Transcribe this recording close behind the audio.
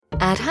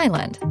At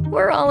Highland,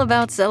 we're all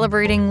about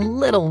celebrating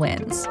little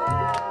wins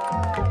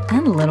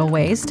and little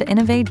ways to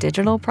innovate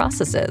digital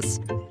processes.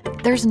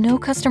 There's no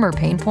customer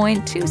pain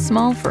point too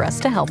small for us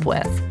to help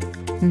with.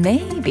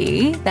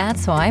 Maybe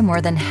that's why more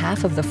than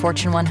half of the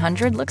Fortune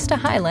 100 looks to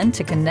Highland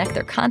to connect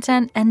their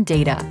content and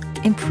data,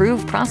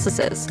 improve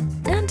processes,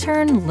 and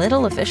turn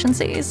little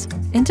efficiencies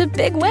into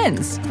big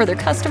wins for their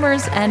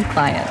customers and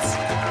clients.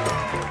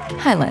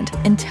 Highland,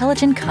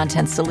 intelligent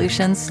content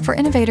solutions for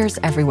innovators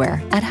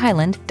everywhere at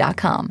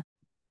highland.com.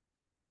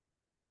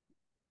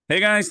 Hey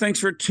guys, thanks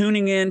for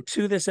tuning in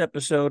to this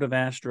episode of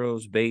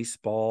Astros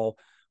Baseball.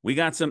 We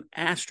got some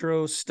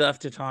Astros stuff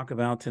to talk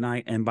about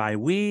tonight, and by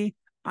we,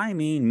 I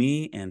mean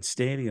me and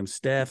Stadium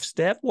Steph.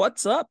 Steph,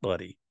 what's up,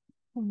 buddy?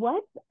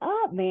 What's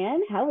up,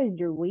 man? How is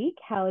your week?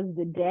 How is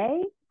the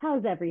day?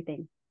 How's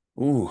everything?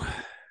 Ooh,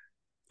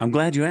 I'm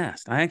glad you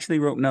asked. I actually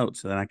wrote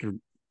notes so that I could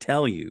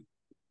tell you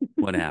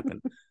what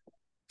happened.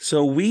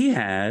 So we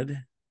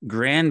had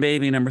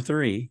grandbaby number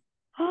 3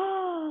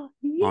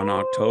 on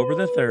October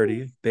the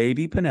 30th,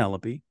 baby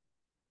Penelope.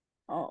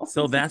 Oh.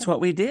 So that's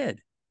what we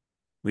did.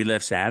 We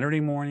left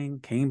Saturday morning,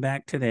 came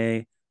back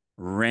today,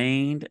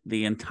 rained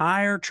the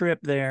entire trip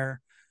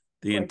there,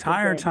 the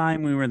entire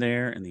time we were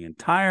there, and the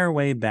entire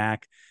way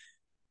back.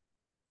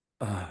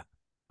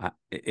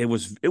 It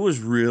was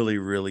really,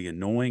 really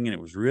annoying, and it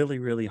was really,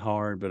 really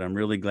hard, but I'm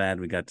really glad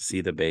we got to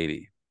see the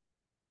baby.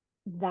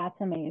 That's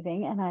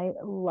amazing, and I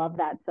love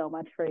that so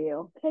much for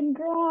you.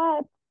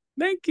 Congrats.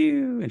 Thank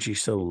you. And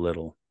she's so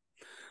little.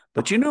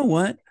 But you know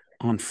what?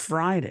 On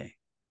Friday,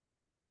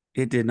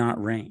 it did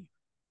not rain.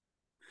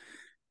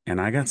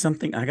 And I got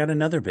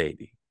another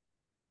baby.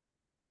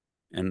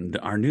 And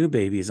our new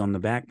baby is on the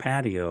back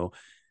patio,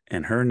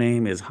 and her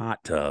name is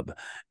Hot Tub.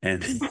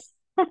 And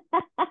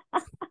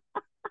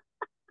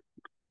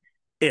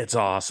it's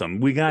awesome.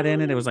 We got in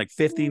it. It was like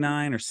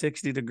 59 or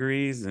 60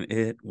 degrees, and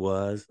it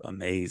was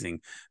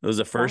amazing. It was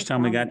the first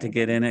time we got to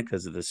get in it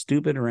because of the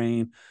stupid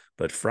rain.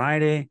 But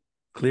Friday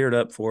cleared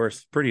up for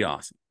us. Pretty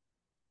awesome.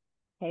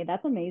 Hey,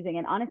 that's amazing.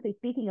 And honestly,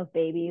 speaking of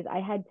babies,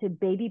 I had to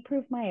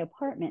baby-proof my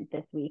apartment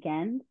this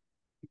weekend.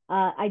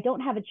 I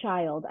don't have a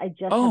child. I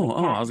just have a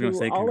cat. I was going to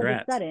say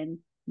congrats. All of a sudden,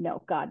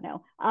 no, God,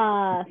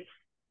 no.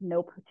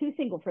 Nope, too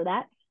single for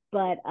that.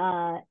 But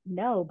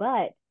no, but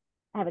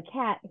I have a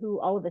cat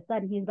who all of a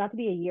sudden, he's about to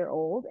be a year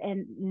old.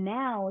 And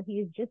now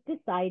he's just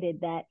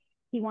decided that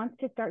he wants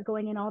to start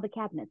going in all the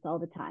cabinets all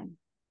the time.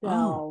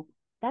 So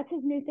that's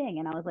his new thing.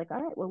 And I was like,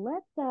 all right, well,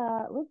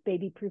 let's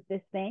baby-proof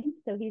this thing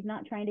so he's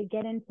not trying to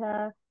get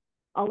into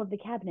all of the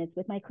cabinets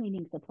with my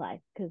cleaning supplies,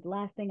 because the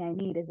last thing I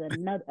need is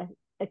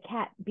a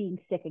cat being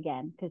sick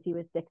again, because he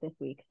was sick this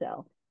week.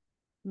 So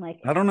I'm like,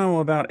 I don't know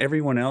about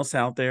everyone else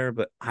out there,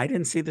 but I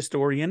didn't see the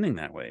story ending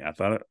that way. I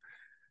thought it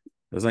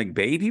was like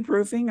baby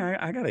proofing.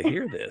 I got to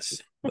hear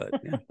this, but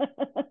yeah,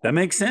 that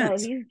makes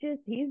sense. No,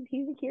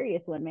 he's a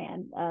curious one,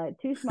 man.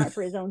 Too smart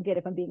for his own good,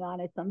 if I'm being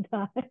honest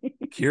sometimes.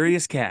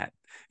 Curious cat.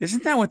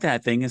 Isn't that what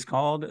that thing is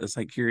called? It's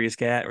like Curious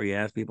Cat, where you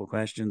ask people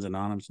questions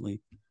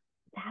anonymously.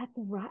 That's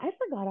right. I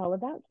forgot all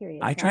about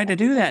Curious Cat. I tried to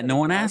do that. No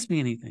one asked me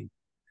anything.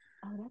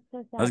 Oh, that's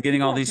so sad. I was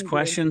getting all these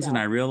questions, and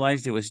I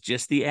realized it was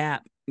just the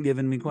app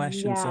giving me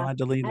questions, so I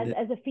deleted it.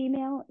 As a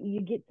female,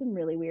 you get some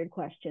really weird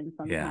questions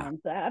sometimes.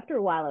 Yeah. So after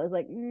a while, I was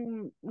like,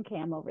 okay,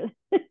 I'm over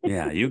this.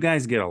 Yeah, you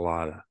guys get a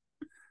lot of.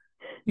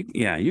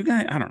 Yeah, you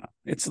guys. I don't know.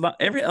 It's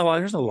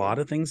there's a lot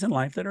of things in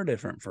life that are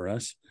different for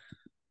us.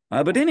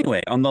 But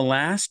anyway, on the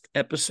last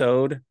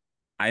episode,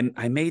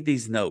 I made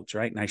these notes,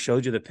 right, and I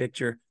showed you the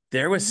picture.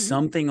 There was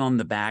something on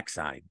the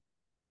backside.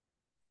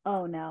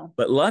 Oh, no.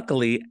 But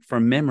luckily,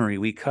 from memory,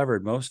 we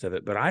covered most of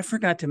it. But I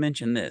forgot to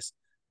mention this.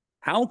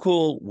 How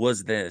cool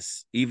was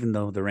this, even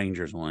though the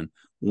Rangers won?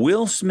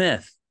 Will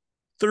Smith,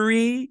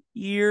 3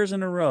 years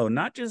in a row,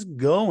 not just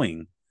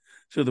going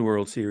to the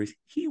World Series.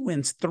 He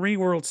wins 3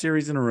 World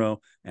Series in a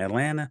row.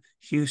 Atlanta,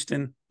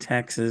 Houston,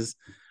 Texas.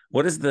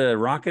 What is the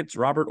Rockets?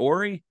 Robert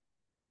Horry?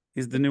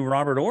 He's the new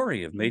Robert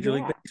Horry of Major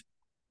League Baseball.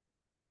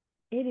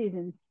 It is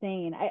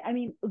insane. I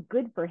mean,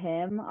 good for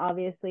him.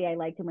 Obviously, I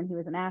liked him when he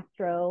was an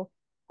Astro.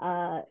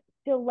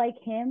 Still like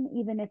him,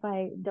 even if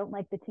I don't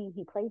like the team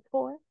he plays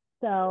for.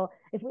 So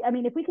if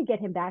we could get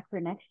him back for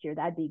next year,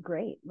 that'd be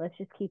great. Let's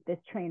just keep this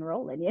train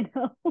rolling, you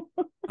know.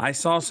 I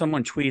saw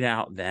someone tweet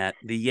out that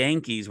the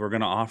Yankees were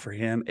going to offer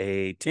him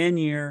a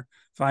 10-year,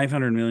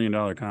 $500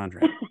 million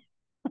contract.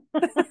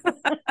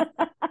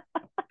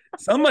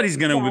 Somebody's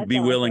going to be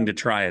willing to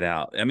try it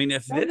out. I mean,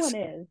 if this,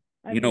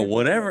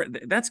 whatever,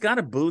 that's got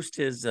to boost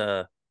his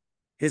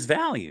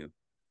value.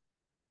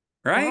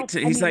 Right?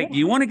 He's like,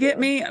 you want to get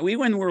me? We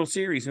win World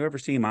Series,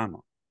 whoever's team I'm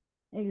on.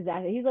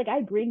 Exactly. He's like,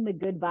 I bring the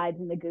good vibes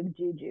and the good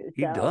juju. So,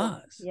 he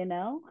does. You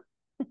know?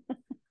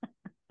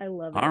 I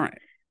love it. All right.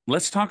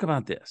 Let's talk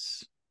about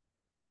this.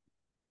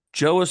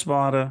 Joe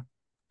Espada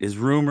is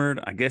rumored.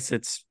 I guess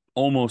it's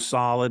almost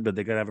solid, but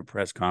they got to have a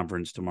press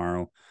conference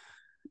tomorrow.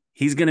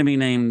 He's going to be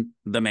named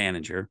the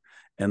manager.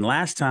 And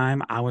last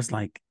time I was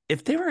like,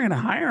 if they were going to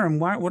hire him,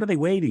 what are they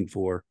waiting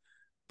for?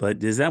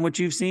 But is that what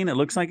you've seen? It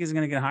looks like he's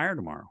going to get hired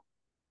tomorrow.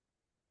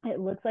 It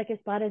looks like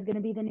Espada is going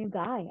to be the new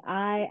guy.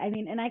 I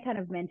mean, and I kind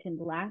of mentioned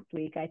last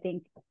week, I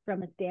think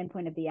from a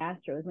standpoint of the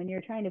Astros, when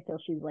you're trying to fill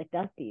shoes like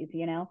Dusty's,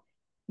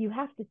 you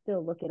have to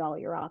still look at all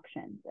your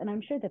options. And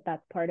I'm sure that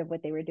that's part of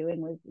what they were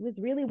doing was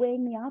really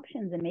weighing the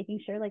options and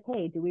making sure like,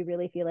 hey, do we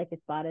really feel like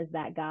Espada is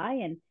that guy?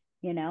 And,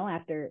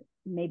 after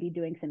maybe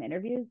doing some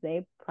interviews,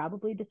 they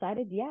probably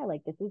decided, yeah,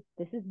 like this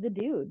is the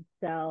dude.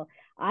 So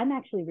I'm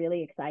actually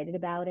really excited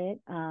about it.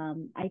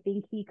 I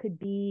think he could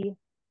be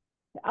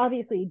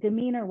obviously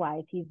demeanor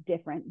wise he's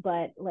different,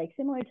 but like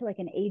similar to like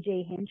an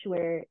AJ Hinch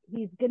where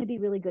he's going to be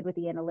really good with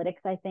the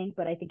analytics, I think,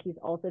 but I think he's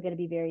also going to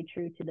be very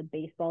true to the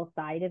baseball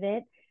side of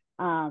it.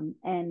 And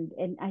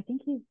I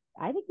think he's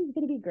going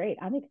to be great.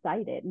 I'm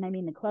excited, and I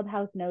mean the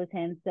clubhouse knows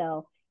him,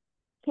 so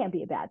can't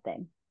be a bad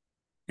thing.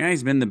 Yeah,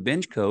 he's been the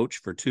bench coach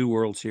for 2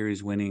 World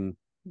Series winning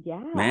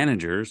Yeah,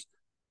 managers.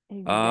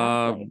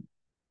 Uh, exactly.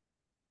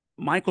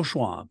 Michael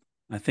Schwab.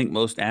 I think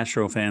most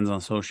Astro fans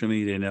on social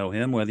media know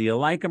him, whether you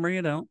like him or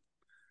you don't.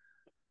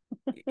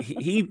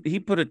 He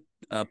put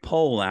a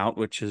poll out,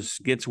 which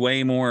gets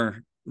way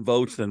more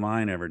votes than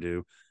mine ever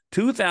do.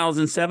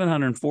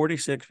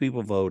 2,746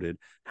 people voted.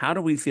 How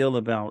do we feel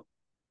about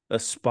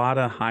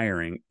Espada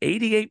hiring?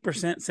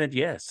 88% said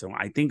yes. So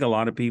I think a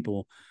lot of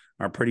people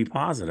are pretty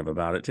positive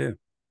about it too.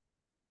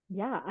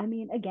 Yeah, I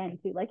mean, again,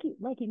 too, like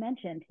you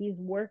mentioned, he's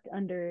worked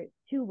under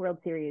 2 World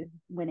Series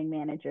winning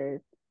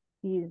managers.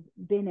 He's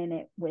been in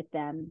it with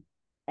them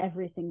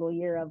every single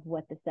year of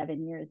what the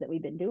 7 years that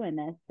we've been doing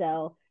this.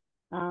 So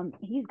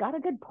he's got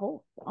a good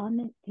pulse on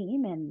this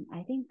team, and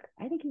I think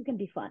he's gonna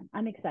be fun.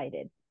 I'm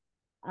excited.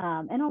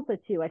 And also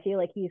too, I feel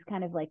like he's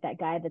kind of like that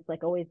guy that's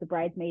like always the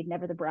bridesmaid,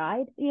 never the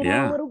bride, a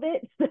Yeah. little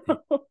bit.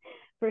 So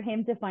for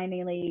him to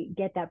finally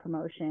get that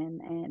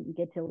promotion and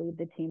get to lead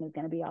the team is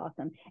going to be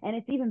awesome. And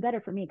it's even better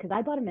for me because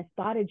I bought him a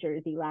Espada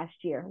jersey last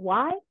year.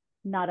 Why?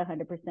 Not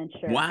 100%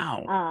 sure.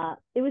 Wow.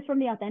 It was from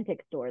the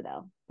Authentic store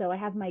though. So I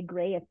have my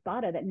gray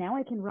Espada that now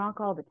I can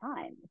rock all the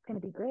time. It's going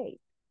to be great.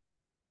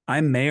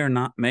 I may or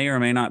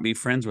may not be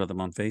friends with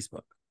them on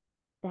Facebook.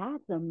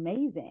 That's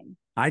amazing.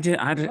 Love I just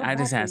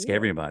that for ask you.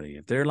 everybody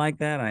if they're like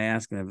that. I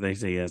ask them if they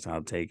say yes,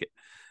 I'll take it.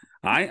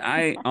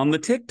 I on the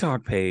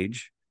TikTok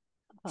page,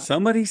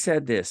 somebody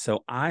said this.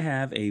 So I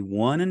have a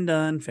one and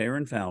done fair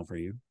and foul for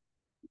you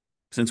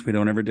since we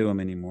don't ever do them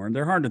anymore.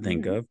 They're hard to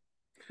think Mm-hmm. of.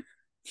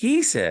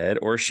 He said,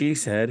 or she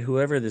said,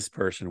 whoever this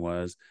person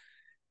was,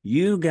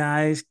 you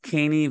guys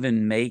can't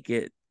even make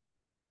it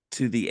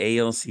to the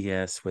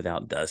ALCS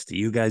without Dusty.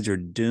 You guys are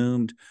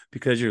doomed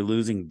because you're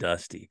losing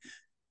Dusty.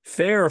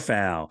 Fair or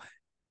foul?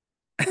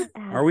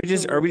 Are we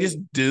just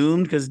Absolutely.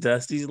 doomed because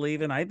Dusty's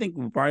leaving? I think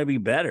we'll probably be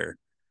better.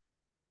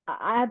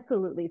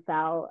 Absolutely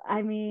foul.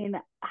 I mean,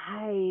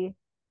 I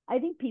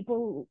think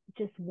people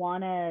just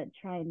want to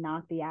try and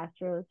knock the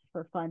Astros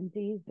for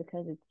funsies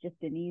because it's just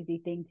an easy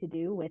thing to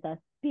do with us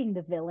being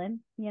the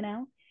villain.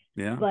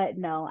 Yeah. But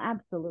no,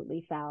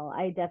 absolutely foul.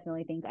 I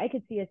definitely think I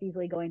could see us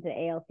easily going to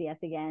ALCS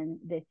again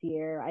this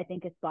year. I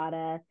think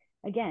Espada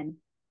again.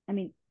 I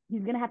mean,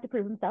 he's gonna have to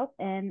prove himself,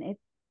 and it's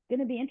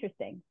gonna be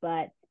interesting.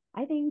 But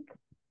I think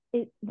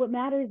what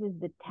matters is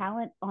the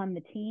talent on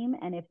the team,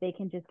 and if they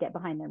can just get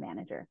behind their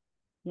manager.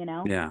 You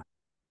know, Yeah.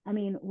 I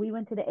mean, we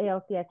went to the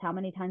ALCS how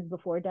many times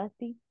before,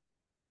 Dusty?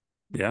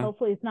 Yeah.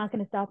 Hopefully, it's not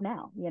going to stop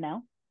now.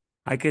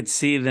 I could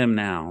see them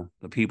now,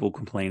 the people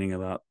complaining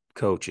about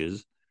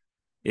coaches.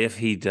 If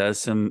he does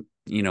some,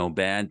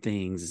 bad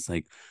things, it's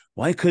like,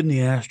 why couldn't the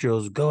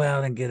Astros go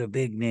out and get a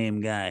big name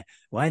guy?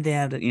 Why'd they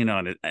have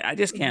to, I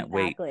just can't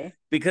wait Exactly.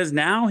 because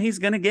now he's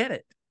going to get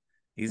it.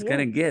 He's He going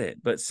is. to get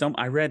it. But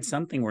I read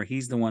something where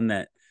he's the one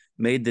that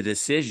made the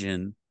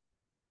decision.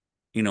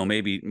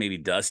 Maybe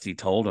Dusty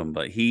told him,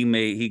 but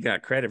he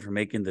got credit for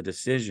making the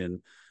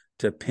decision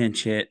to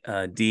pinch hit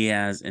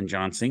Diaz and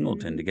John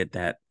Singleton to Mm-hmm. get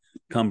that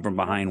come from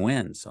Yep. behind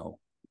win. So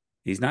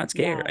he's not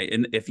scared. Yeah.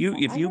 And if you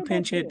if I you heard that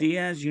pinch hit too.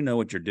 Diaz, you know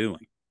what you're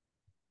doing.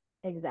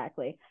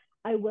 Exactly.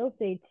 I will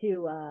say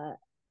too,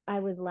 I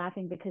was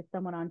laughing because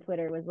someone on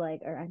Twitter was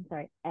like, or I'm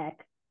sorry, X,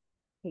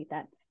 hate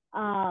that,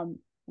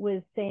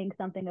 was saying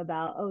something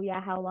about, oh yeah,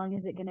 how long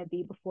is it going to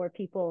be before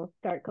people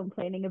start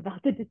complaining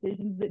about the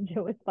decisions that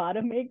Joe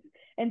Espada makes?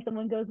 And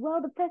someone goes,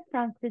 well, the press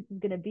conference is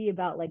going to be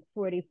about like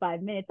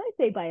 45 minutes. I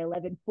say by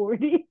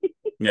 11:40.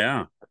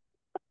 Yeah.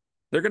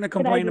 They're going to And I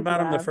complain just about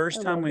him the laughed. I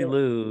first time loved we it.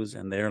 lose.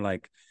 And they're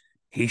like,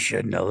 he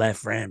shouldn't have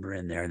left Framber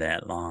in there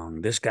that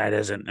long. This guy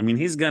doesn't. I mean,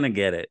 he's going to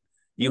get it.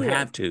 You He is.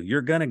 have to.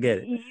 You're going to get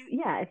it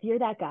Yeah, if you're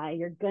that guy,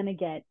 you're gonna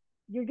get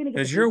the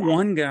because you're feedback.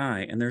 one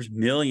guy and there's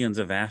millions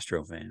of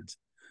Astro fans.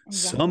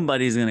 Exactly.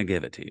 Somebody's going to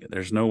give it to you.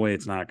 There's no way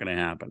it's not going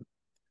to happen.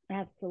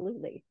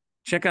 Absolutely.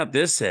 Check out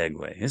this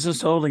segue. This is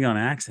totally on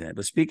accident.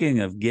 But speaking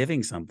of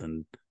giving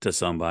something to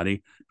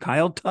somebody,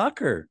 Kyle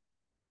Tucker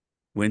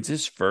wins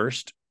his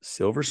first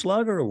Silver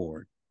Slugger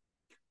Award.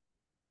 I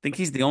think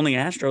he's the only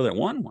Astro that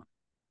won one.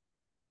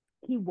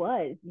 He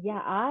was. Yeah,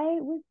 I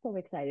was so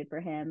excited for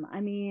him.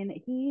 I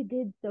mean, he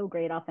did so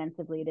great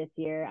offensively this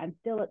year. I'm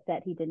still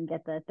upset he didn't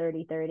get the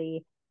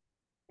 30-30.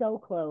 So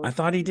I close.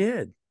 thought he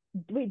did.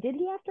 Wait, did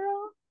he after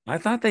all? I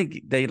thought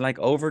they like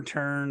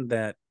overturned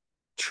that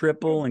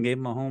triple and gave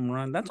him a home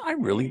run. That's what I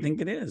really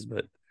think it is,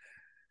 but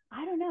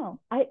I don't know.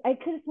 I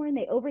could have sworn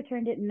they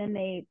overturned it and then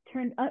they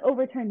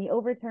overturned the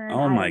overturn.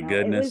 oh I my don't know.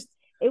 goodness.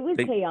 It was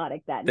They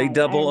chaotic that they night. I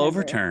double remember.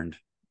 overturned.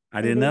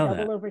 I They didn't know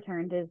double that.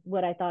 overturned is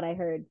what I thought I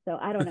heard. So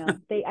I don't know.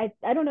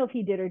 I don't know if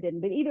he did or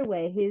didn't, but either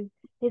way,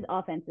 his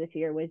offense this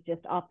year was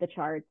just off the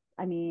charts.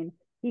 I mean,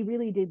 he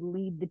really did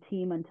lead the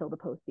team until the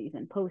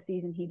postseason.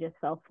 Postseason, he just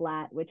fell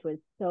flat, which was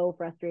so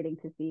frustrating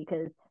to see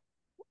because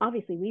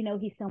obviously we know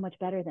he's so much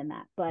better than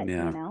that. But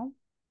Yeah.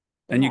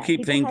 And you yeah,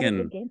 keep people had a good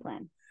thinking, game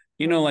plan.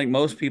 like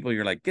most people,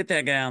 you're like, get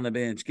that guy on the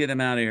bench, get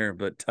him out of here.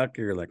 But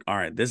Tucker, you're like, all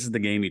right, this is the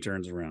game he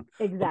turns around.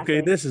 Okay,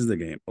 Exactly. this is the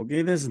game.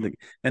 Okay, this is the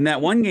and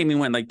that one game he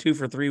went like 2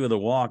 for 3 with a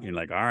walk. And you're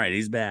like, all right,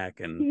 he's back.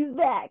 And He's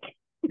back.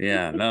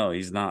 yeah, no,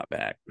 he's not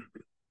back.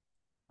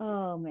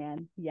 Oh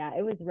man, yeah,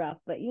 it was rough,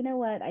 but you know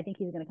what? I think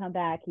he's going to come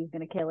back. He's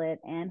going to kill it,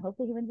 and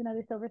hopefully he wins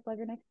another Silver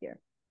Slugger next year.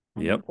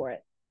 I'm Yep. here for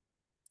it.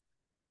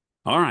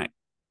 All right.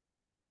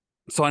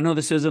 So I know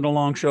this isn't a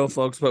long show,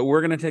 folks, but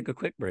we're going to take a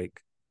quick break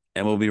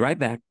and we'll be right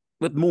back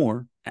with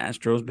more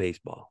Astros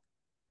baseball.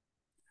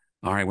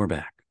 All right, we're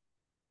back.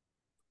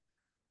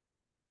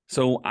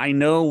 So I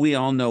know we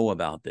all know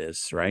about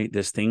this, right?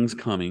 This thing's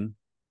coming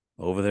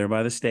over there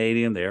by the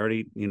stadium. They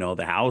already,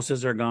 the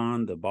houses are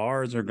gone, the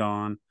bars are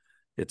gone.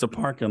 It's a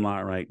parking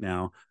lot right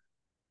now.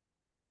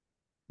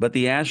 But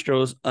the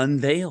Astros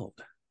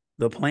unveiled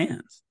the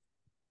plans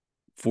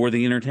for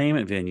the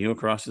entertainment venue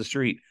across the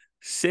street.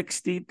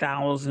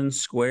 60,000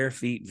 square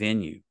feet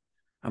venue.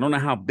 I don't know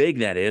how big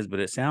that is, but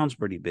it sounds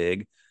pretty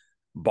big.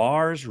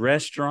 Bars,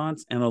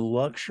 restaurants, and a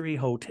luxury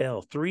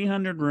hotel.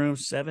 300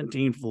 rooms,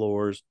 17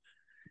 floors.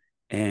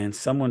 And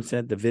someone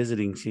said the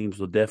visiting teams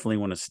will definitely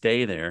want to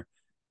stay there.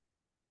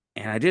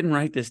 And I didn't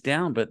write this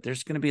down, but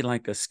there's going to be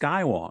like a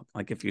skywalk.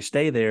 Like if you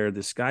stay there, the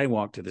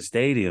skywalk to the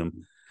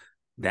stadium,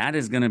 that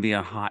is going to be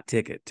a hot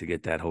ticket to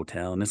get that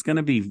hotel. And it's going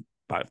to be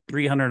about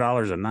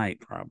 $300 a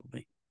night,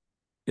 probably,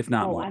 if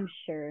not Oh, more. I'm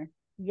sure.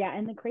 Yeah,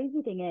 and the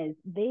crazy thing is,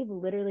 they've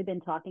literally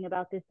been talking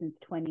about this since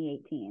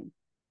 2018.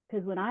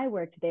 Because when I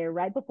worked there,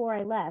 right before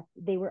I left,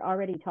 they were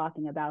already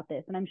talking about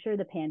this. And I'm sure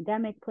the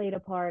pandemic played a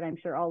part. I'm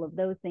sure all of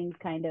those things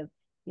kind of,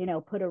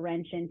 put a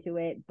wrench into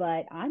it.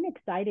 But I'm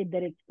excited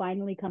that it's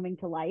finally coming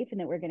to life and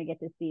that we're going to get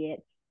to see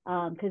it.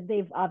 Because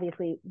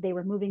they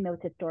were moving those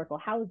historical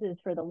houses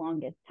for the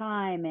longest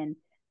time. And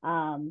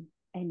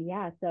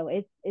yeah, so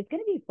it's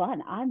going to be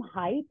fun. I'm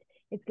hyped.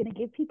 It's going to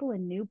give people a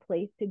new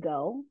place to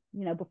go,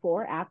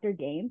 before, after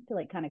games to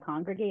like kind of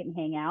congregate and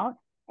hang out.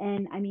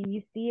 And I mean,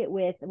 you see it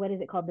with what is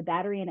it called? The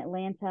Battery in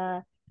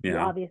Atlanta. You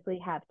Yeah. obviously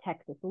have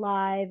Texas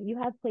Live. You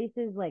have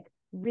places like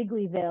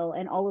Wrigleyville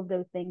and all of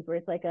those things where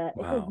it's a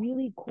Wow.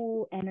 really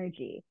cool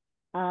energy.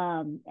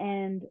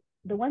 And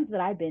the ones that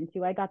I've been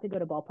to, I got to go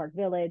to Ballpark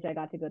Village. I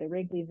got to go to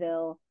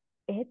Wrigleyville.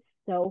 It's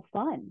so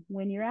fun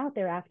when you're out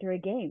there after a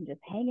game, just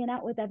hanging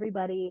out with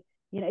everybody.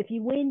 If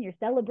you win, you're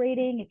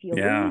celebrating. If you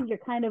Yeah. lose, you're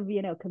kind of,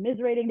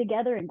 commiserating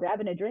together and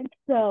grabbing a drink.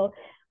 So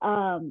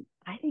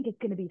I think it's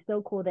going to be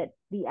so cool that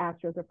the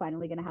Astros are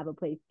finally going to have a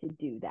place to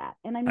do that.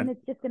 And I I, mean,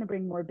 it's just going to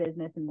bring more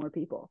business and more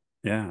people.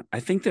 yeah. I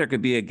think there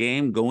could be a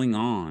game going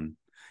on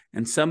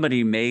and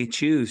somebody may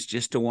choose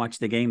just to watch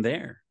the game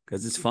there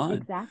because it's fun.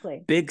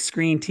 Exactly. Big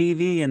screen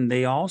TV. And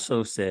they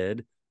also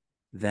said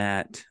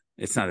that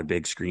it's not a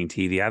big screen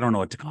TV. I don't know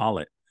what to call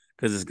it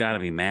because it's got to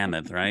be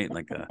mammoth, right?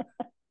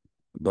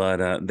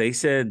 But they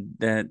said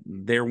that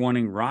they're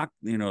wanting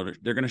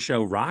they're going to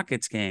show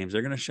Rockets games.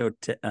 They're going to show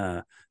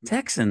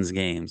Texans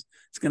games.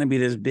 It's going to be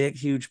this big,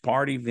 huge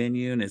party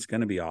venue, and it's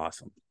going to be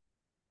awesome.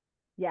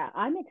 Yeah,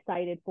 I'm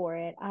excited for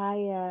it.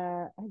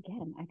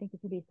 Again, I think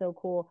it could be so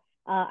cool.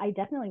 I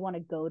definitely want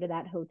to go to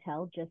that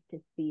hotel just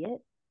to see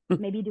it.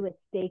 Maybe do a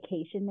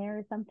staycation there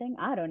or something.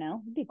 I don't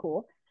know. It'd be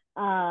cool.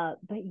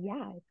 But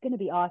yeah, it's gonna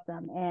be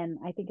awesome. And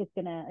I think it's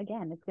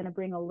gonna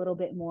bring a little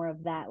bit more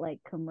of that like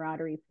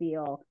camaraderie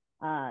feel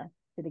to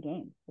the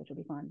game, which will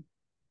be fun.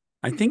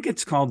 I think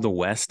it's called the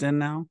Westin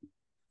now,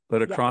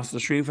 but Yes. across the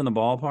street from the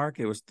ballpark,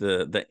 it was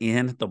the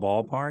inn at the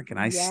ballpark, and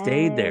I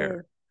stayed Yes.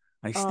 there.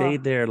 I Oh,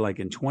 stayed there like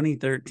in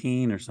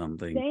 2013 or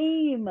something.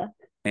 same.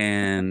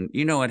 And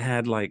it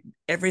had like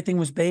everything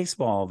was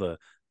baseball. The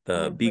be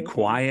Everything.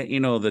 quiet,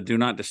 the do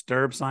not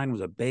disturb sign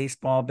was a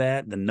baseball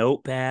bat. The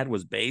notepad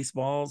was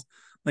baseballs.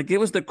 Like it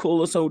was the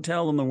coolest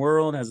hotel in the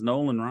world, has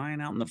Nolan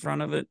Ryan out in the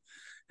front of it.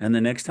 And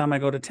the next time I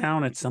go to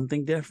town, it's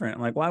something different.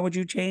 Like, why would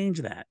you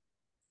change that?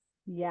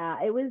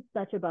 Yeah, it was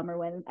such a bummer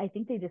when I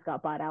think they just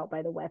got bought out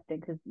by the Westin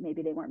because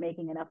maybe they weren't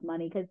making enough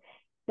money. Because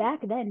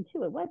back then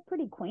too, it was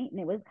pretty quaint and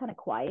it was kind of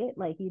quiet.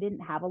 Like you didn't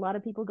have a lot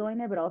of people going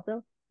there, but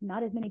also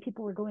not as many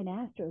people were going to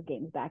Astros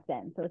games back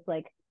then. So it's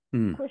like,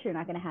 Hmm. of course, you're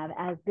not going to have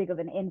as big of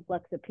an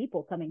influx of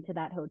people coming to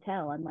that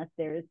hotel unless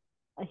there's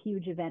a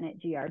huge event at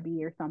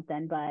GRB or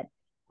something. But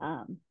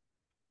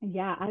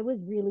yeah, I was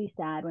really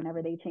sad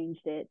whenever they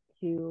changed it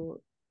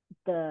to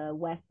the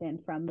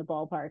Westin from the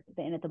ballpark,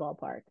 the inn at the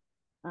ballpark.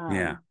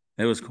 Yeah, Um,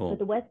 it was but cool.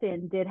 the West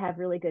End did have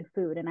really good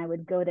food, and I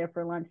would go there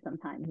for lunch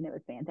sometimes, and it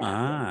was fantastic.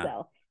 Ah,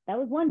 So that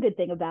was one good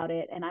thing about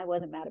it, and I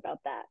wasn't mad about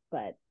that.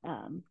 But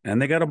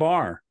And they got a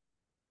bar.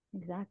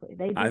 exactly,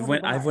 they do I've have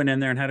a bar. went in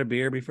there and had a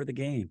beer before the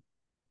game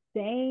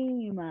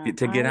Same.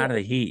 to get out of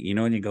the heat. You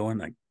know, when you go in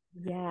like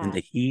in Yeah.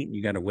 the heat,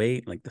 you got to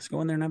wait. Like, let's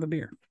go in there and have a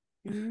beer.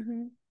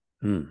 Mm-hmm.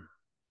 Hmm.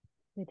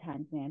 Good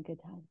times, man.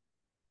 Good times.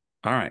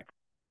 All right.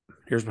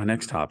 Here's my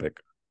next topic.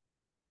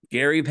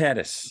 Gary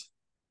Pettis,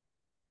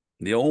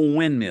 the old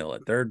windmill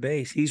at third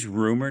base. He's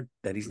rumored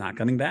that he's not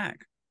coming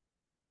back.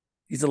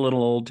 He's a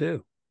little old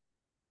too.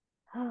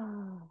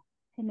 Oh,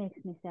 it makes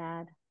me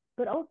sad.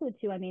 But also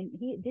too, I mean,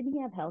 he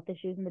have health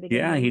issues in the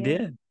beginning Yeah, of the he year.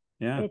 did.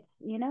 Yeah. It's,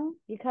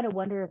 you kind of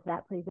wonder if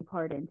that plays a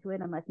part into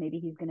it, unless maybe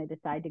he's going to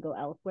decide to go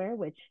elsewhere,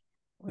 which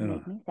would Ugh.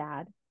 make me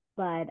sad.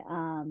 But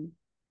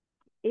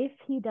if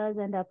he does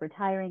end up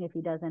retiring, if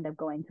he does end up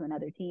going to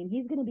another team,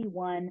 he's going to be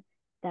one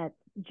that's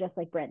just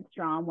like Brent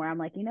Strom, where I'm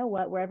like, you know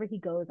what, wherever he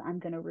goes, I'm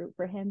going to root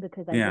for him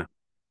because I Yeah. just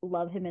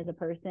love him as a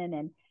person.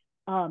 And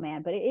oh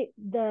man, but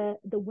the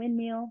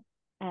windmill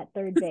at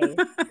third base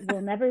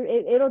will never,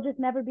 it'll just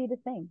never be the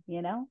same,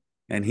 you know?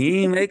 And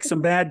he makes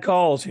some bad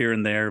calls here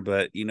and there,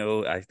 but you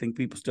know, I think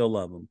people still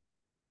love him.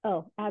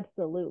 Oh,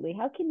 absolutely.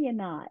 How can you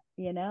not?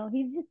 You know,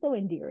 he's just so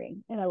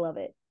endearing, and I love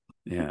it.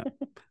 Yeah.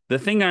 The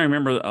thing I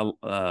remember,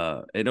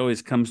 it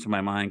always comes to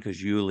my mind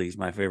because Yuli's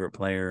my favorite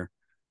player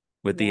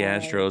with the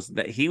Yes. Astros,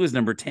 that he was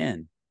number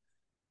 10.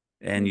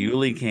 And Mhm.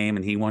 Yuli came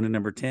and he wanted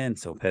number 10.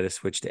 So Pettis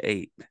switched to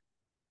 8.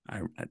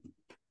 I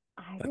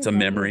That's a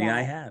remember memory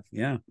I that. have.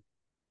 Yeah.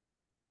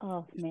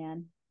 Oh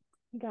man,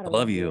 you I gotta love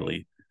love Gary.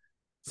 Yuli.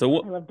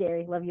 So I love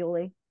Gary. Love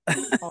Yuli.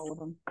 All of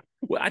them.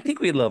 well, I think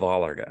we love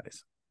all our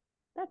guys.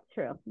 That's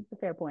true. That's a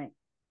fair point.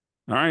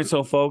 All right.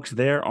 So, folks,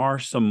 there are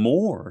some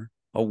more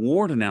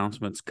award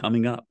announcements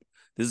coming up.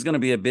 This is going to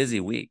be a busy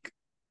week.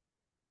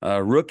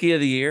 Rookie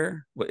of the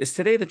Year. Is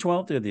today the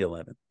 12th or the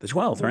 11th? The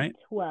 12th, right?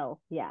 12.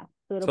 Yeah.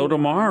 So it'll So be on.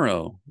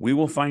 tomorrow we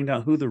will find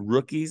out who the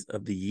rookies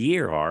of the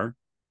year are.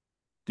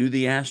 Do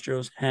the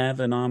Astros have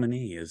a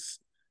nominee?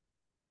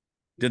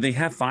 Do they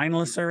have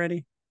finalists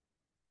already?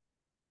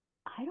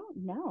 I don't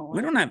know.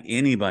 We don't have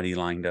anybody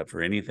lined up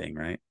for anything,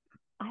 right?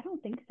 I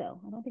don't think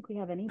so. I don't think we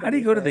have How do anybody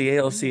you go to for the any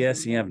of ALCS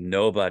them and you have yet.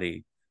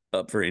 nobody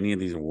up for any of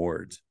these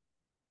awards?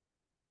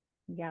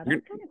 Yeah, You're,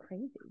 that's kind of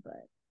crazy,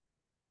 but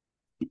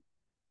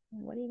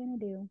what are you gonna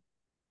do?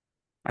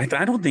 I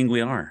don't think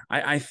we are.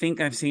 I think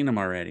I've seen them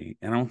already,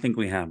 and I don't think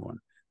we have one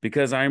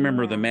because I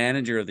remember the Yeah.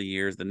 manager of the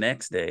years the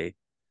next day,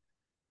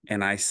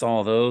 and I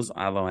saw those.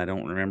 Although I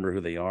don't remember who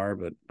they are,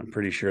 but I'm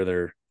pretty sure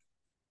they're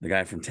the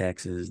guy from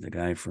Texas, the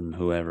guy from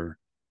whoever.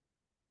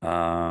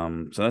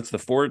 So that's the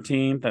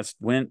 14th. That's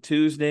went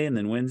Tuesday, and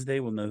then Wednesday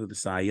we'll know who the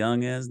Cy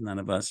Young is. None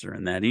of us are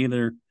in that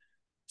either.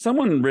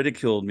 Someone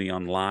ridiculed me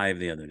on live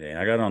the other day.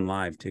 I got on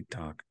live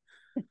TikTok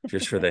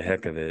just for the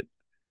heck of it,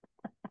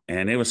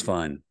 and it was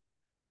fun.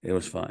 It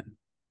was fun.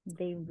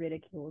 They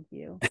ridiculed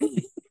you.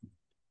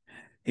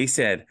 He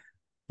said,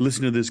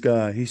 "Listen to this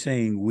guy. He's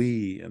saying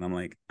we," and I'm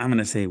like, "I'm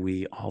gonna say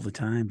we all the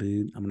time,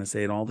 dude. I'm gonna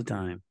say it all the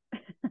time."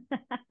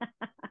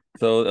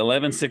 So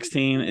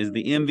 11/16 is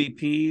the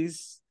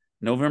MVPs.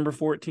 November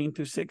 14th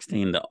through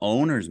 16, the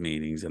owners'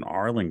 meetings in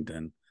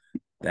Arlington.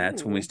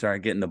 That's when we Ooh,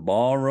 start getting the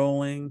ball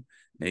rolling,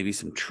 maybe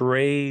some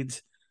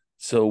trades.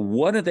 So,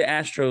 what do the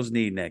Astros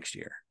need next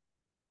year?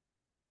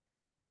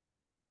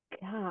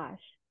 gosh,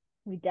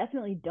 we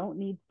definitely don't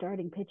need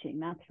starting pitching.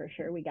 That's for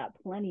sure. We got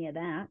plenty of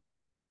that.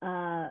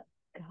 Uh,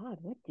 God,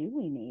 what do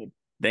we need?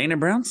 Dana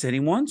Brown said he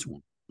wants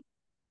one.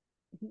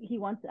 He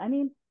wants. I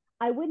mean,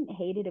 I wouldn't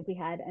hate it if we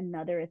had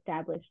another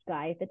established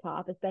guy at the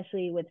top,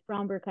 especially with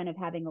Fromber kind of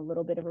having a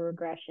little bit of a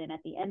regression at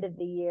the end of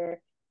the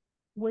year.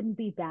 Wouldn't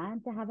be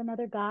bad to have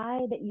another guy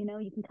that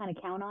you can kind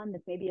of count on.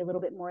 That's maybe a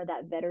little bit more of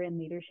that veteran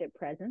leadership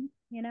presence.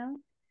 Yeah.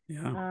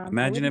 I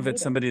Imagine wouldn't if it's hate it.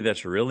 somebody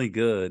that's really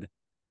good,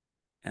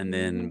 and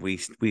Mm-hmm. then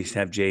we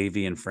have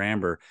JV and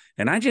Framber.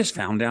 And I just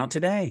found out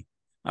today.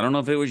 I don't know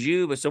if it was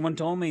you, but someone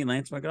told me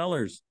Lance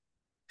McCullers.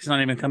 He's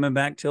not even coming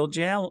back till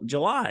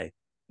July.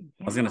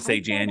 I was going Yeah, to say I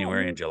saw that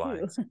January and news July.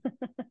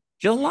 too.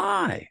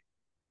 July.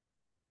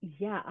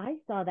 Yeah, I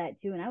saw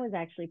that too, and I was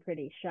actually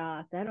pretty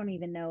shocked. I don't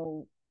even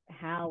know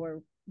how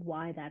or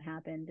why that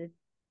happened. It's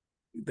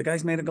The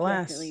guy's made of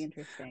definitely glass.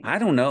 interesting. I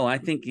don't know. I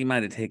think he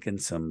might have taken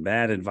some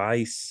bad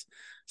advice.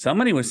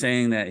 Somebody was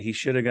saying that he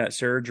should have got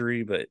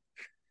surgery, but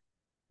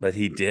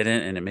he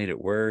didn't, and it made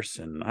it worse.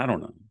 And I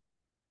don't know.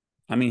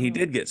 I mean, he Oh,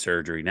 did get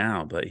surgery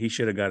now, but he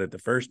should have got it the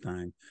first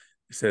time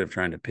instead of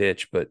trying to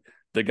pitch. But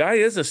the guy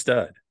is a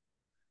stud.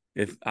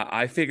 If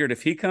I figured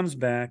if he comes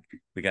back,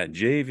 we got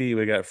JV,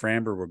 we got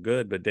Framber, we're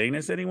good. But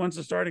Dana said he wants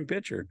a starting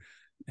pitcher,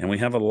 and we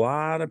have a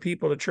lot of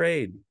people to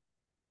trade.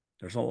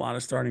 There's a lot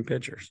of starting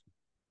pitchers.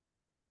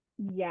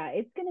 yeah,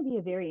 it's going to be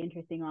a very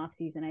interesting off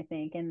season, I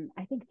think. And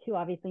I think too,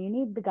 obviously, you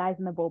need the guys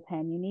in the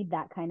bullpen. You need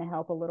that kind of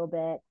help a little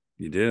bit.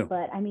 You do.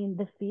 But I mean,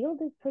 the field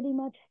is pretty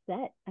much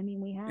set. I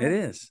mean, we It have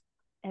is.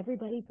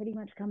 everybody pretty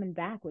much coming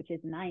back, which is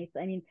nice.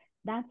 I mean,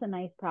 that's a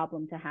nice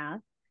problem to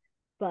have.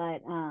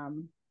 But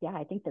yeah,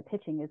 I think the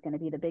pitching is going to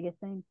be the biggest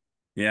thing.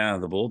 Yeah,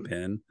 the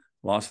bullpen.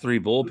 Lost 3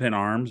 bullpen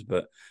arms,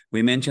 but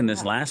we mentioned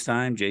this Yeah. last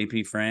time.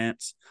 JP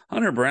France,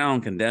 Hunter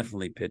Brown can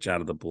definitely pitch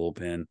out of the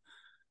bullpen.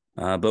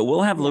 But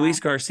we'll have Luis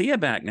Garcia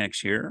back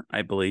next year,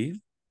 I believe.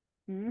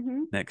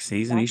 Next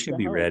season, he That's should the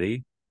be hope.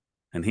 ready,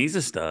 and he's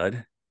a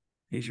stud.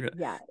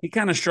 Yeah. He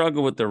kind of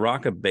struggled with the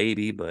Rocket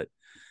Baby, but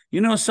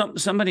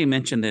somebody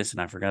mentioned this,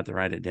 and I forgot to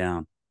write it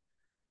down.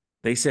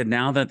 They said,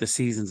 now that the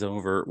season's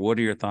over, what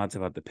are your thoughts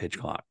about the pitch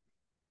clock?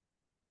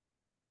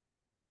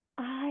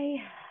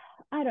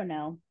 I don't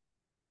know.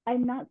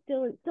 I'm not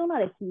still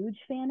not a huge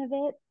fan of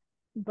it,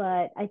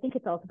 but I think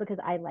it's also because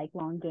I like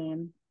long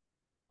games.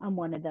 I'm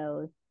one of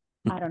those.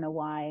 I don't know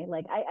why.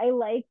 Like I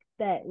like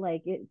that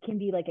like it can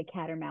be like a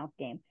cat or mouse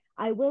game.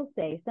 I will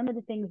say some of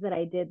the things that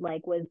I did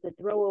like was the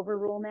throw over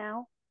rule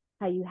now,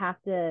 how you have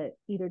to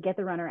either get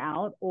the runner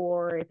out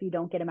or if you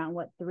don't get him out,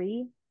 what,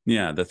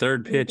 Yeah, the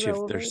third three pitch, if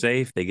throw they're overs?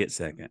 safe, they get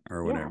second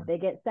or Yeah, whatever. they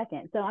get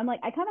second. So I'm like,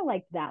 I kind of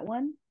liked that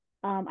one.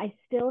 I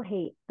still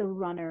hate the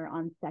runner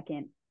on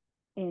second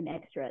in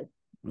extras.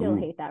 Still Ooh,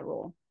 hate that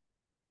rule.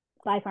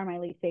 By far my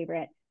least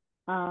favorite.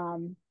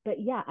 But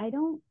yeah, I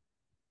don't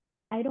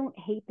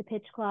hate the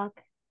pitch clock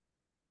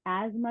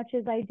as much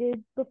as I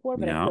did before,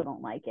 but I yeah. still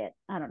don't like it.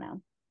 I don't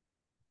know.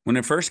 When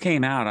it first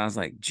came out, I was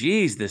like,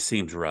 geez, this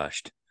seems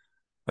rushed.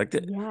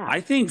 Yeah, I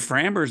think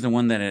Framber's the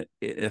one that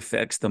it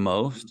affects the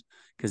most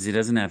because he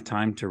doesn't have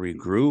time to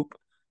regroup.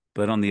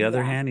 But on the other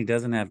yeah, hand, he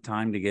doesn't have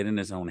time to get in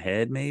his own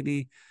head,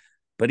 maybe.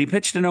 But he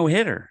pitched a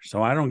no-hitter,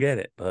 so I don't get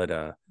it. But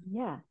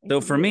yeah. It's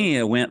so for weird. me,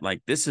 it went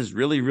like this is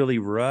really, really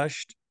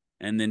rushed.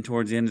 And then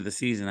towards the end of the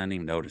season, I didn't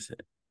even notice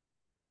it.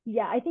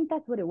 Yeah, I think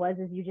that's what it was.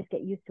 Is you just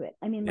get used to it.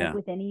 I mean, like Yeah.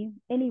 with any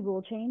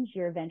rule change,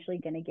 you're eventually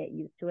going to get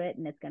used to it,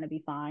 and it's going to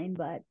be fine.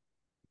 But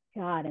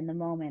God, in the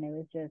moment, it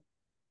was just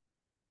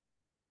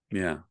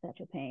Yeah. such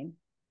a pain.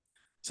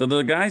 So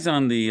the guys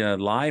on the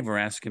live were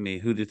asking me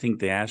who do you think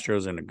the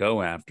Astros are going to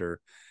go after.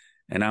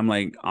 And I'm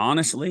like,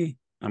 honestly,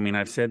 I mean,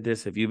 I've said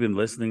this. If you've been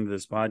listening to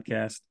this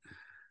podcast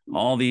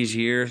all these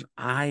years,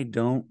 I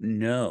don't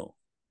know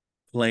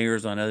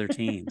players on other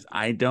teams.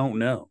 I don't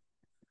know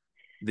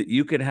that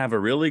you could have a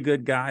really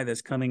good guy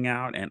that's coming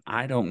out, and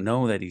I don't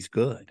know that he's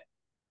good.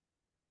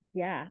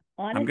 Yeah,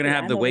 I'm going to honestly,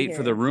 have to I'm over wait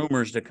for the here.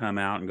 rumors to come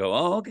out and go,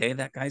 oh, okay,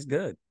 that guy's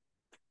good.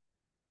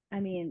 I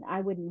mean, I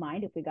wouldn't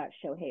mind if we got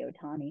Shohei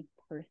Ohtani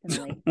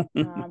personally.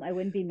 I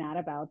wouldn't be mad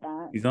about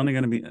that. He's only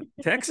going to be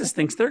Texas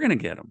thinks they're going to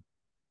get him.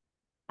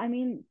 I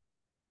mean,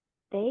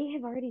 they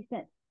have already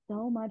spent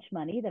so much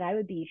money that I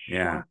would be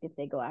Yeah. shocked if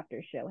they go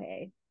after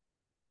Shohei.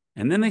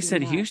 And then they That'd be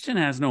said nuts. Houston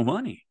has no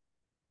money.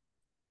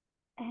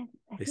 And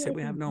I They feel said like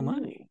we we have no do.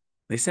 money.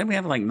 They said we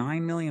have like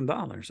 $9 million.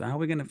 So how are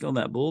we going to fill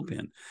that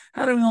bullpen?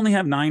 How do we only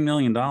have $9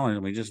 million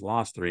and we just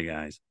lost 3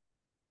 guys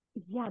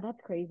Yeah, that's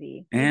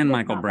crazy. Maybe and that's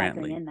Michael not factoring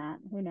Brantley? in that.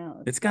 Who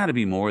knows? It's got to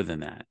be more than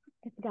that.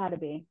 It's got to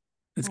be.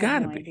 It's I have got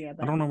to no be. idea, I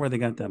but don't know where they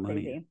got that we'll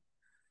money. see.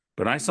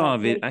 But But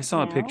Blake I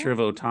saw a picture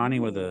Snell. of Otani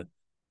with Ooh.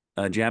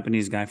 a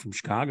Japanese guy from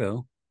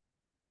Chicago,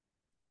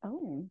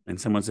 Oh, and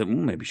someone said,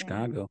 maybe interesting.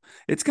 Chicago.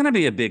 It's going to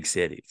be a big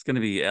city. It's going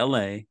to be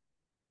L.A.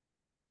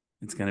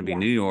 It's going to be Yeah.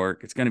 New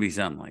York. It's going to be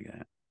something like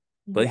that.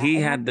 But Yeah, he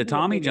it has had to the be a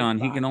Tommy bigger John.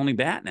 He spot. can only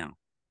bat now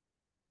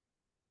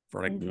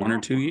for like Is 1 or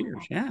that? 2 Oh, years.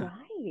 that's Yeah,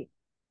 right.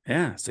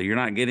 yeah. So you're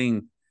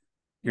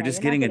Yeah,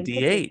 just you're not getting a getting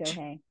pitcher DH.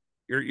 Shohei.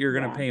 You're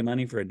going to Yeah, pay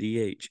money for a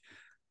DH.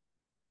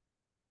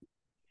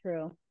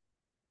 true.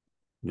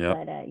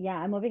 Yep. But yeah,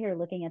 I'm over here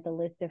looking at the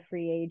list of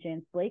free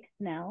agents. Blake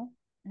Snell.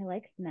 I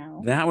like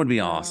Snell. That would be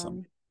awesome.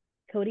 Um,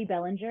 Cody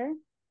Bellinger.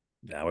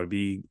 That would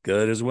be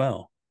good as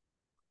well.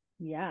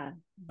 Yeah.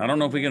 I don't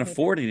know if we Never can hated.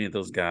 afford any of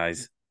those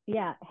guys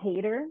Yeah,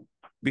 Hater.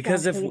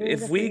 because Josh Hader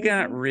is if a we free got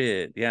agent.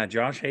 rid, yeah,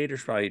 Josh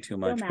Hader's probably too Still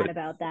much, mad but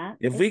about that.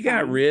 if It's we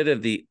got fine. rid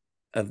of the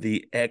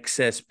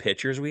excess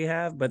pitchers we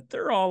have, but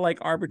they're all like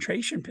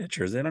arbitration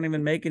pitchers. They don't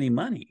even make any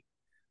money.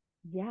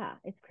 Yeah,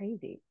 it's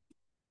crazy.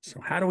 So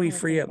how do we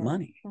free Okay, up got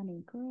money?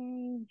 Sonny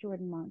Gray,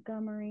 Jordan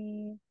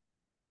Montgomery.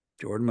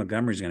 Jordan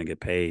Montgomery's going to get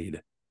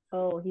paid.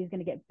 Oh, he's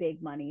gonna get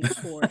big money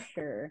for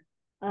sure.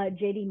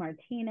 JD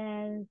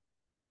Martinez,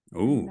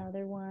 Ooh.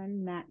 another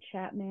one. Matt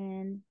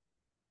Chapman,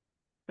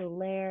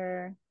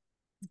 Soler,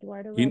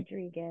 Eduardo You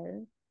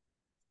Rodriguez,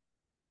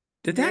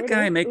 did that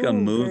guy Lourdes. make a Ooh,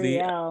 movie?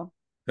 Gurriel.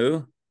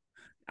 Who?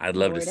 I'd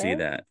love to see Lourdes.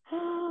 that.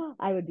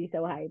 I would be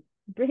so hyped.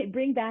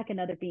 Bring back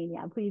another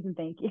Pina, please and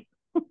thank you.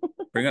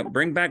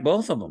 Bring back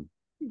both of them.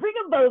 Bring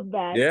them both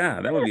back.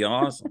 Yeah, that would be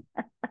awesome.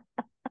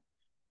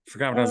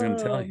 Forgot what I was going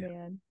to tell Oh you.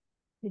 man,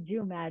 did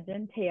you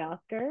imagine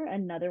Teoscar?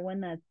 Another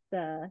one that's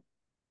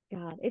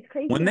God, it's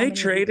crazy When how they many of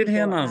these traded people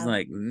him, I was have.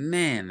 like,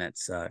 man, that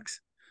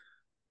sucks.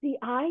 See,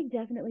 I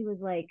definitely was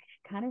like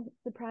kind of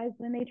surprised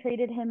when they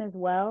traded him as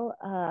well.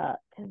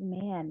 Because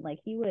man, like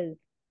he was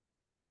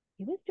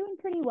doing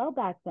pretty well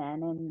back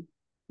then, and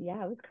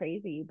yeah, it was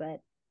crazy.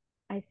 But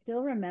I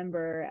still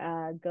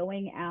remember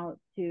going out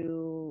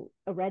to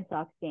a Red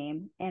Sox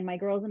game, and my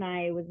girls and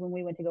I was when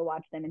we went to go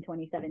watch them in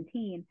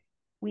 2017.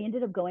 we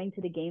ended up going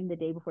to the game the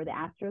day before the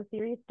Astros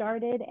series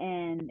started,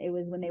 and it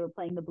was when they were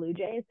playing the Blue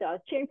Jays. So I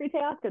was cheering for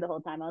Teoscar the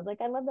whole time. I was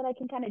like, I love that I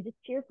can kind of just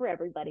cheer for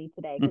everybody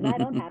today because I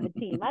don't have a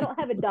team. I don't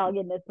have a dog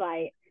in this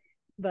fight.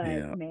 But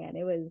Yeah.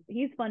 man,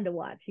 he's fun to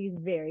watch. He's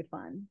very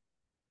fun.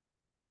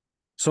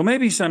 So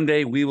maybe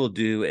someday we will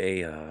do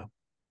a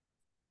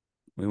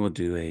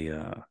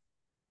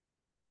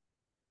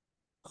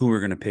who we're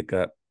going to pick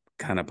up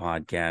kind of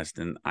podcast,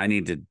 and I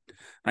need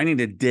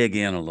to dig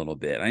in a little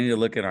bit. I need to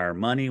look at our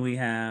money we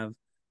have,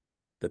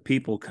 the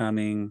people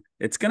coming.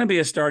 It's going to be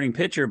a starting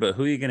pitcher, but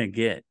who are you going to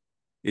get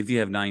if you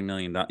have $9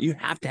 million? You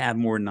have to have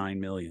more than $9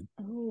 million.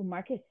 Oh,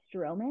 Marcus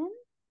Stroman.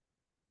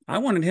 I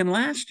wanted him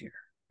last year.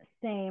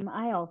 Same.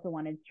 I also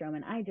wanted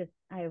Stroman.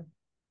 I've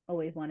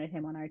always wanted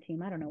him on our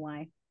team. I don't know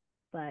why,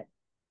 but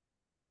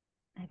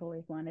I've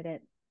always wanted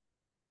it.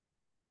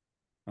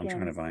 I'm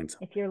trying to find some.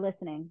 If you're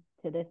listening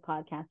to this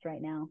podcast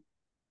right now,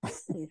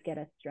 please get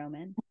us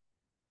Stroman.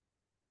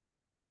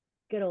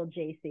 Good old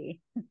JC.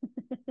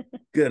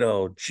 Good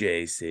old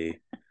JC.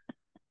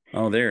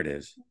 Oh, there it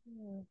is.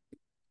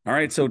 All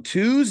right. So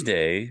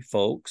Tuesday,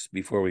 folks,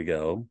 before we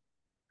go,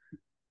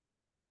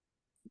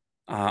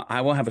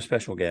 I will have a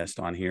special guest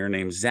on here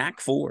named Zach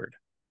Ford.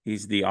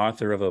 He's the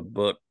author of a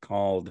book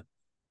called,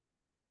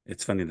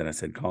 it's funny that I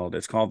said called,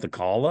 it's called The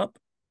Call Up,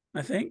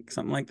 I think,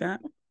 something like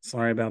that.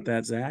 Sorry about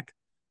that, Zach.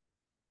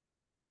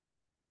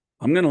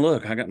 I'm going to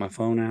look. I got my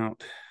phone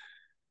out.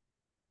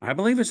 I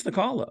believe it's The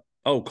Call Up.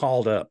 Oh,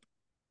 Called Up.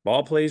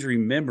 Ball plays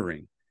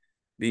remembering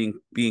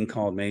being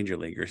called major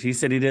leaguers. He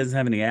said he doesn't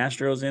have any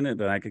Astros in it,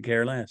 but I could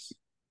care less.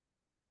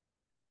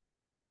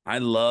 I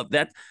love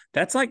that.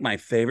 That's like my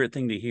favorite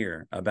thing to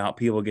hear about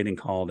people getting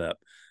called up.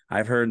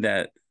 I've heard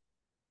that,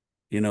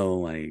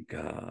 like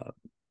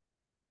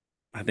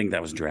I think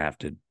that was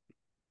drafted.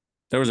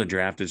 There was a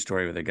drafted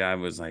story where the guy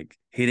was like,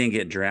 he didn't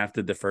get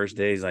drafted the first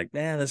day. He's like,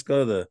 let's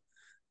go to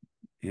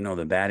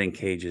the batting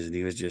cages. And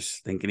he was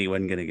just thinking he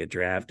wasn't going to get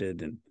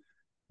drafted. And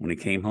when he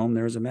came home,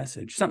 there was a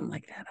message, something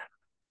like that.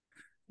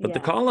 But the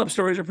call-up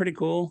stories are pretty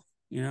cool,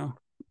 It's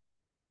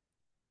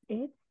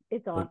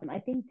awesome. I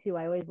think, too,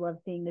 I always love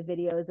seeing the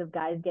videos of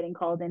guys getting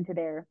called into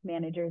their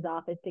manager's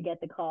office to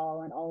get the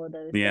call and all of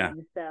those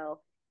things. So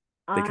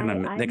they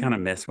kind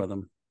of mess with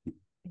them.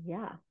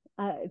 Yeah.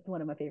 It's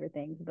one of my favorite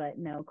things. But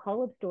no,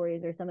 call-up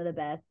stories are some of the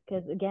best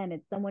because, again,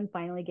 it's someone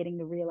finally getting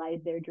to realize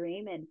their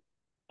dream and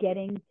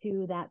getting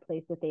to that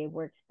place that they've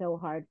worked so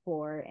hard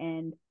for.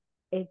 And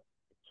it's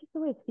just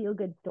always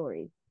feel-good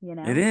stories,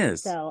 It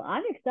is. So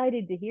I'm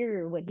excited to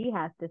hear what he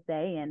has to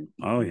say and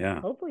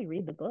hopefully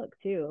read the book,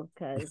 too,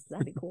 because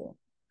that'd be cool.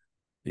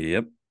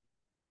 Yep.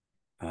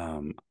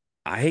 I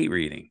hate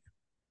reading.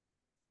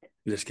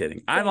 Just kidding.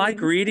 Same. I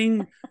like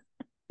reading.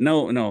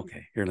 No.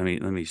 Okay. Here, let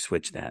me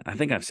switch that. I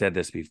think I've said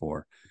this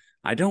before.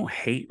 I don't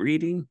hate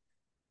reading,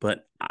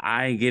 but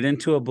I get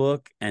into a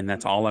book and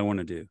that's all I want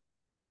to do.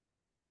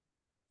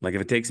 Like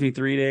if it takes me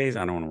 3 days,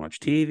 I don't want to watch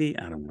TV.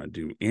 I don't want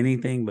to do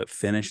anything but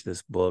finish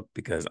this book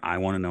because I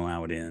want to know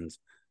how it ends.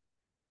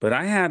 But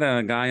I had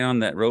a guy on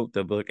that wrote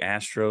the book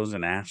Astros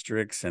and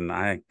Asterisks, and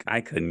I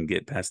couldn't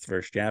get past the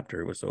first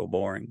chapter. It was so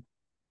boring.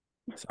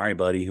 Sorry,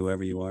 buddy,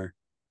 whoever you are.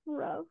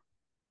 Rough.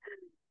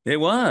 It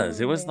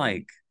was. It was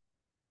like,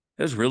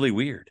 it was really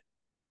weird.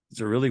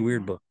 It's a really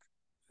weird book.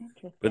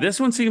 Interesting. But this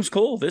one seems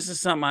cool. This is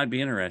something I'd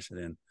be interested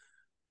in,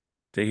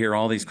 to hear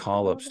all these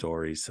call-up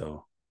stories.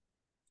 So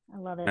I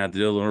love it. I have to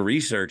do a little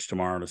research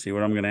tomorrow to see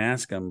what I'm going to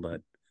ask them,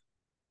 but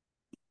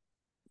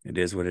it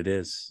is what it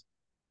is.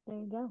 There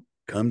you go.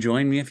 Come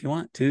join me if you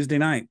want. Tuesday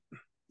night.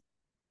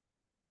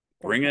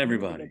 Bring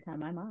everybody. A good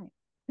time. I might.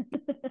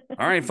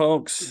 All right,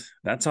 folks.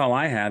 That's all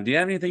I have. Do you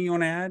have anything you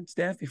want to add,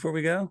 Steph, before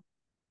we go?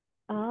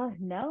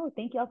 No.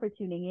 Thank you all for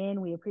tuning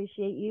in. We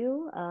appreciate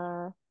you.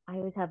 I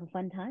always have a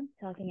fun time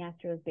talking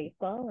Astros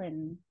baseball,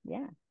 and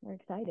yeah, we're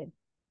excited.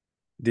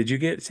 Did you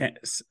get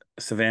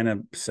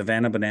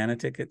Savannah Banana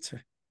tickets?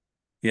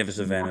 You have a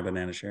Savannah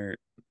Banana shirt?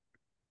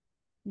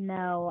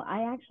 No,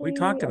 I actually. We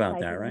talked about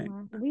that, right?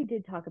 We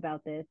did talk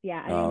about this.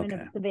 Yeah, I am in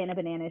a Savannah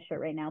Banana shirt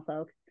right now,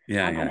 folks.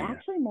 I'm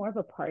actually more of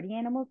a Party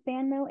Animals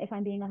fan, though, if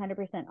I'm being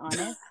 100%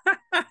 honest.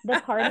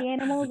 The Party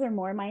Animals are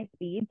more my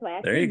speed, so I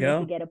actually need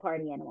to get a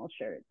Party Animals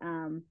shirt.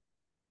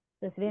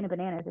 The Savannah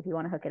Bananas, if you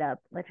want to hook it up,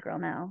 let your girl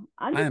know.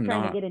 I'm just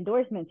trying to get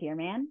endorsements here,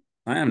 man.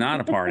 I am not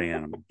a party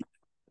animal.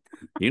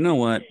 You know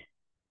what?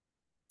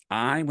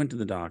 I went to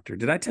the doctor.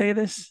 Did I tell you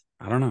this?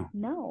 I don't know.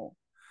 No.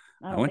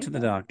 I went to the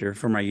doctor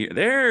for my year.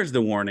 There's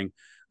the warning.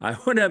 I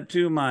went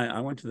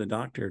to the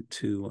doctor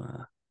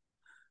to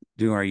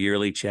do our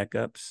yearly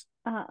checkups.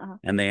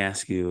 And they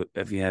ask you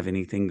if you have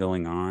anything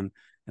going on.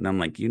 And I'm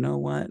like, you know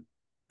what?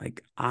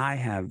 Like I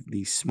have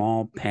these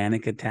small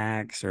panic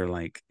attacks or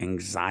like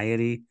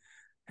anxiety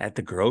at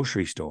the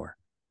grocery store.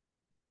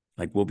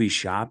 Like we'll be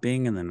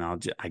shopping and then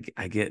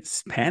I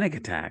get panic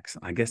attacks.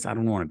 I guess I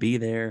don't want to be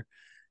there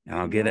and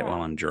I'll get it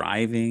while I'm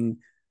driving.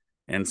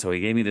 And so he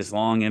gave me this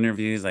long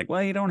interview. He's like,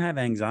 well, you don't have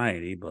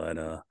anxiety, but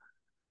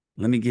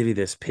let me give you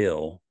this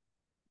pill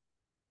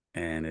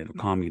and it'll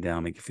calm you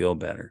down, make you feel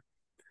better.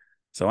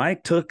 So I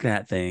took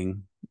that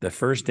thing the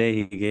first day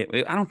he gave,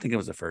 I don't think it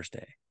was the first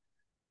day.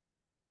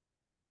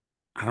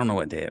 I don't know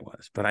what day it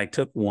was, but I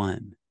took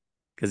one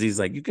because he's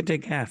like, you could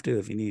take half too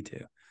if you need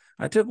to.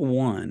 I took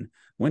one,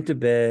 went to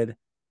bed,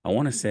 I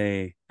want to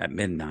say at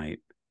midnight.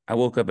 I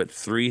woke up at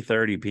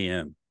 3:30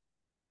 p.m.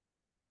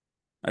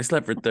 I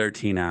slept for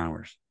 13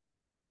 hours.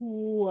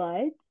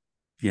 What?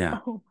 Yeah.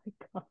 Oh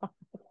my God.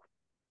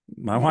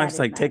 My wife's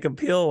like, take a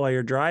pill while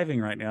you're driving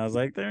right now. I was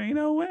like, there ain't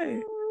no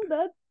way. Oh,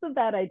 that's a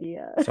bad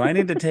idea. So I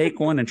need to take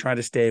one and try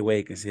to stay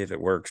awake and see if it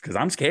works because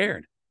I'm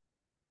scared.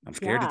 I'm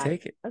scared to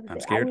take it. I'm I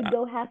scared. would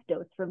go half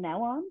dose from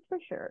now on for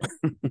sure.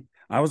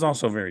 I was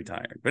also very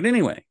tired. But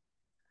anyway,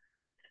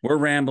 we're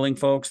rambling,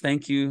 folks.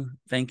 Thank you.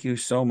 Thank you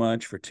so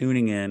much for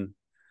tuning in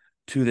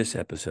to this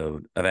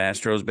episode of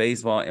Astros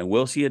Baseball, and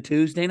we'll see you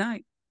Tuesday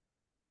night.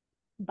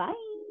 Bye.